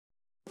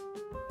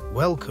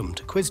Welcome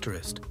to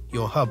Quizterest,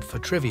 your hub for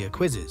trivia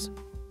quizzes.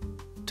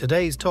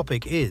 Today's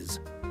topic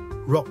is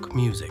rock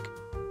music.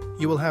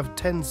 You will have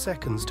 10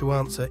 seconds to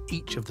answer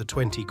each of the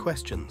 20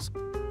 questions.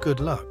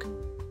 Good luck.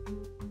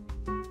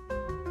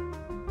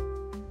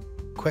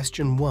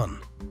 Question 1.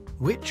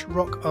 Which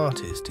rock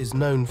artist is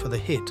known for the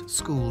hit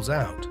School's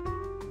Out?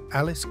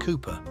 Alice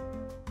Cooper,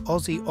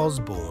 Ozzy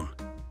Osbourne,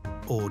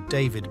 or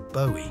David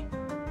Bowie?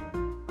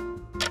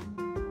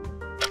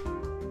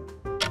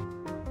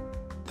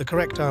 The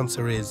correct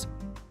answer is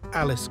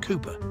Alice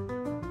Cooper.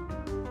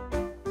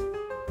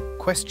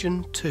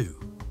 Question 2.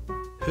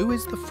 Who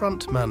is the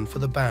frontman for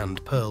the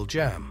band Pearl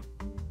Jam?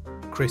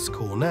 Chris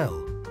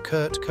Cornell,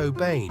 Kurt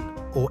Cobain,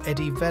 or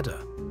Eddie Vedder?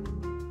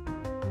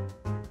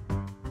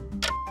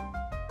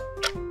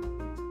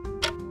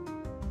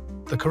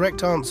 The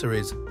correct answer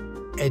is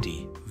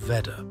Eddie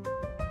Vedder.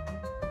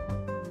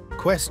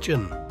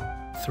 Question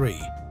 3.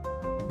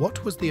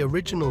 What was the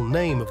original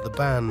name of the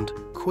band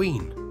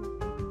Queen?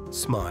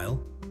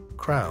 Smile,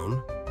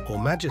 Crown, or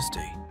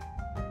Majesty?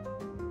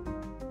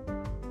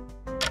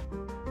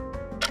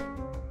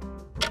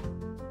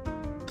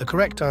 The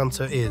correct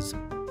answer is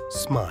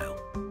Smile.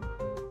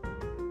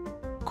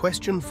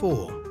 Question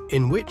 4.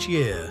 In which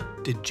year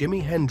did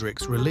Jimi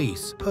Hendrix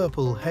release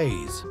Purple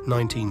Haze?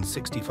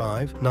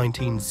 1965,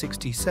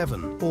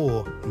 1967,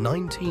 or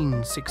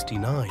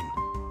 1969?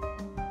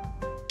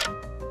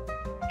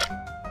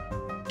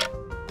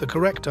 The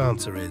correct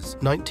answer is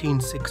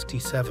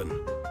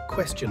 1967.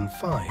 Question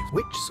 5.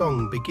 Which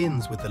song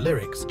begins with the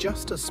lyrics,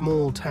 "Just a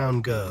small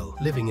town girl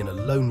living in a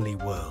lonely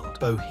world"?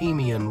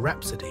 Bohemian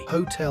Rhapsody,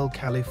 Hotel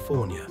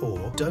California,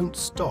 or Don't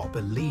Stop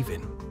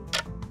Believin'?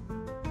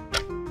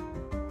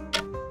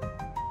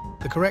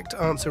 The correct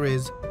answer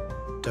is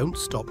Don't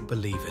Stop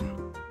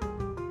Believin'.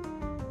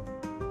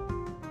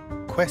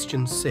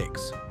 Question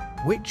 6.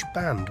 Which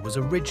band was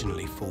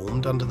originally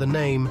formed under the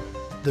name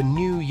The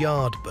New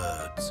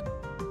Yardbirds?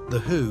 The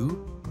Who,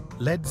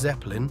 Led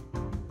Zeppelin,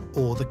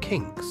 or the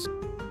Kinks?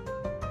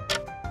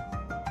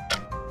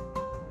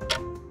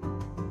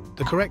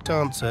 The correct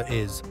answer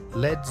is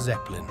Led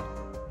Zeppelin.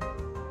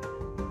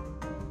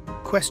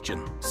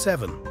 Question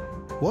 7.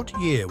 What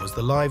year was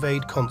the Live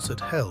Aid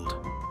concert held?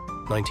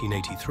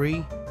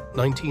 1983,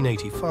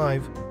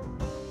 1985,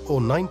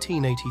 or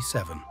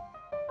 1987?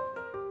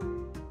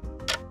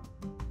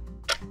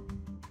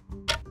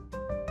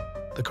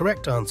 The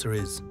correct answer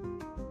is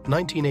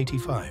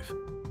 1985.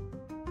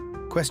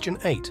 Question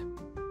 8.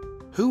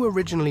 Who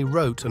originally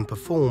wrote and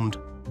performed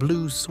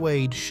Blue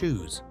Suede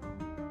Shoes?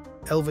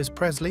 Elvis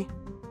Presley,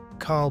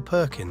 Carl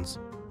Perkins,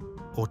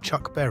 or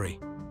Chuck Berry?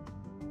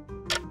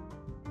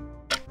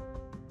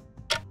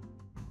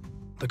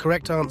 The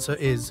correct answer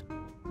is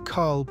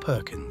Carl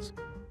Perkins.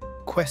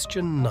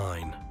 Question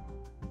 9.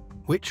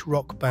 Which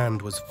rock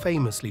band was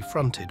famously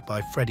fronted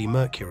by Freddie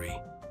Mercury?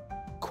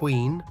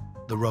 Queen,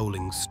 the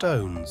Rolling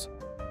Stones,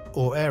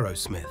 or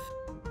Aerosmith?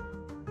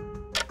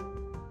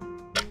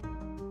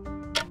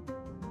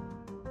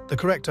 The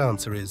correct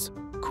answer is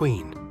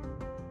Queen.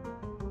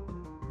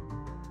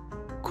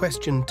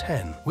 Question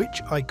 10.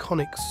 Which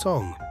iconic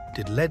song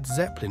did Led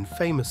Zeppelin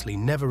famously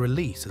never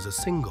release as a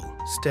single?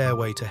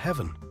 Stairway to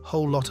Heaven,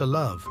 Whole Lotta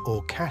Love,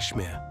 or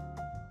Kashmir?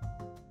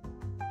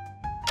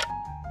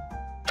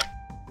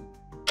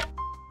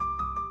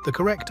 The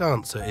correct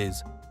answer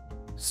is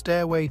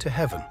Stairway to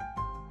Heaven.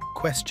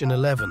 Question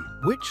 11.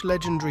 Which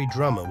legendary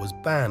drummer was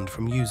banned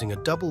from using a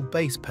double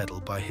bass pedal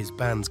by his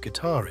band's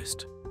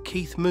guitarist?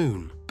 Keith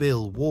Moon,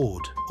 Bill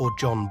Ward, or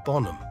John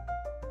Bonham?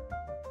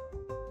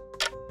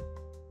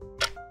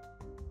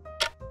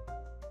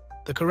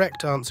 The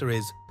correct answer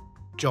is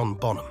John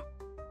Bonham.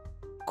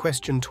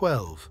 Question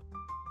 12.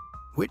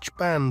 Which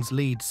band's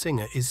lead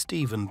singer is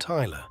Steven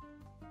Tyler?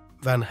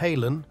 Van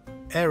Halen,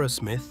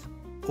 Aerosmith,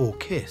 or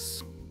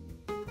Kiss?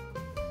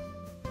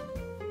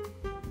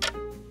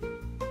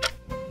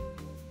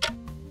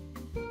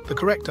 The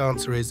correct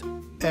answer is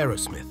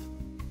Aerosmith.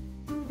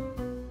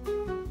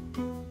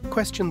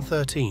 Question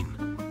 13.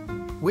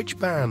 Which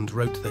band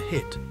wrote the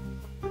hit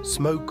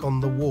Smoke on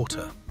the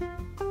Water?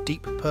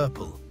 Deep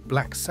Purple,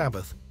 Black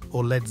Sabbath,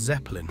 or Led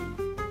Zeppelin?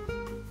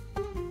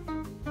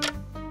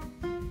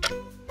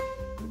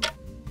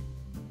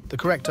 The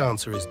correct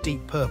answer is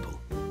Deep Purple.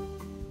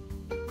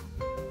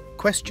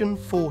 Question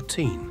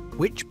 14.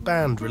 Which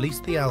band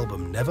released the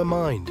album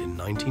Nevermind in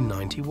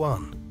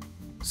 1991?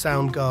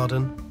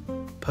 Soundgarden,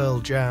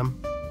 Pearl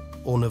Jam,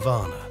 or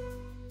Nirvana?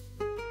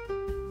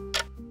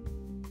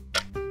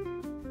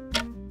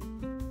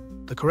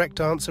 The correct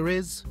answer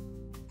is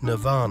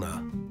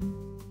Nirvana.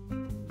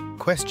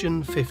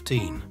 Question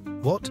 15.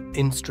 What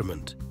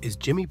instrument is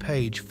Jimmy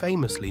Page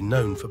famously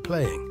known for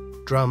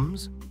playing?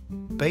 Drums,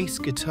 bass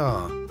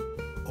guitar,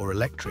 or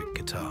electric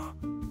guitar?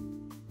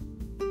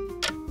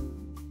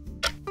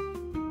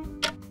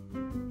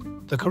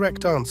 The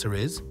correct answer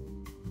is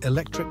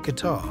electric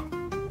guitar.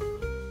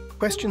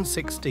 Question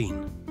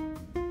 16.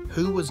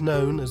 Who was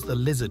known as the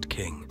Lizard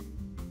King?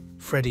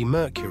 Freddie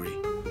Mercury,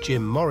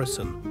 Jim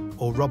Morrison,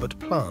 or Robert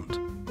Plant?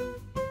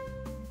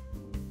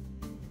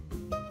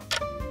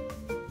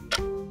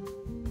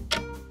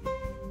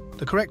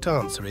 The correct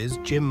answer is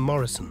Jim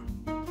Morrison.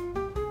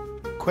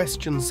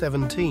 Question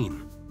 17.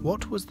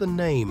 What was the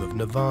name of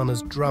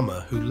Nirvana's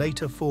drummer who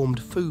later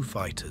formed Foo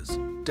Fighters?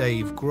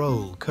 Dave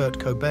Grohl, Kurt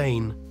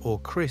Cobain,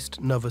 or Krist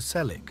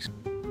Novoselic?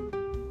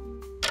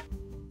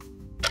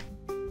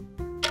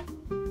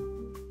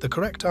 The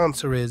correct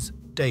answer is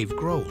Dave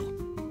Grohl.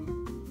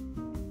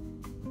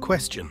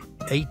 Question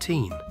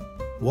 18.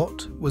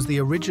 What was the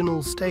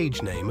original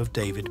stage name of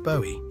David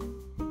Bowie?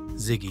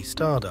 Ziggy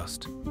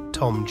Stardust,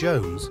 Tom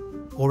Jones,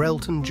 or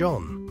Elton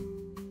John?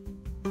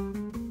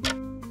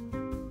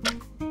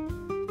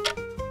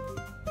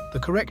 The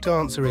correct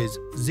answer is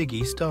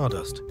Ziggy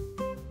Stardust.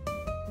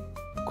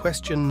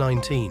 Question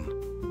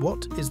 19.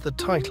 What is the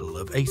title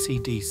of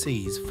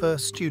AC/DC's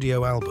first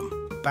studio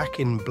album? Back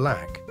in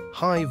Black,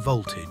 High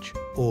Voltage,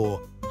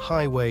 or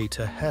Highway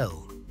to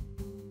Hell?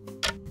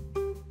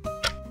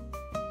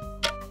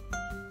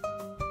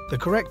 The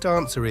correct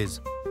answer is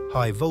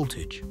High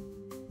Voltage.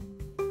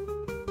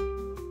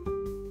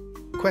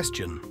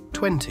 Question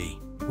 20.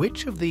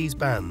 Which of these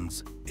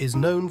bands is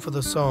known for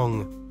the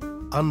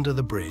song Under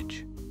the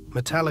Bridge?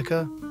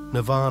 Metallica,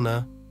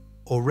 Nirvana,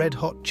 or Red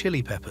Hot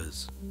Chili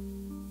Peppers?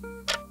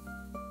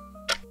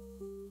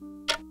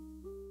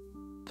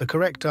 The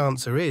correct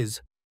answer is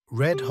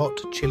Red Hot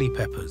Chili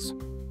Peppers.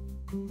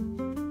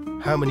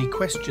 How many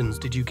questions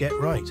did you get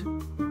right?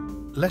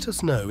 Let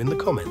us know in the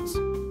comments.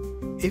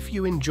 If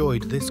you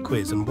enjoyed this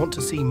quiz and want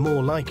to see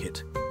more like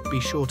it, be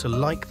sure to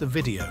like the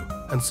video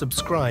and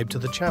subscribe to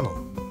the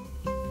channel.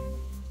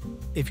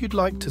 If you'd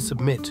like to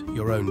submit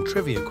your own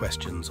trivia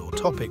questions or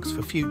topics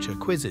for future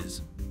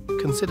quizzes,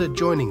 consider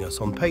joining us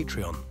on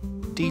Patreon.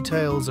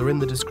 Details are in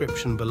the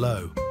description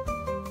below.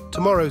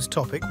 Tomorrow's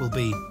topic will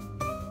be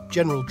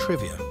General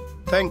Trivia.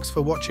 Thanks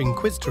for watching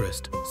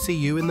Quizterest. See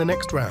you in the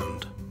next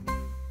round.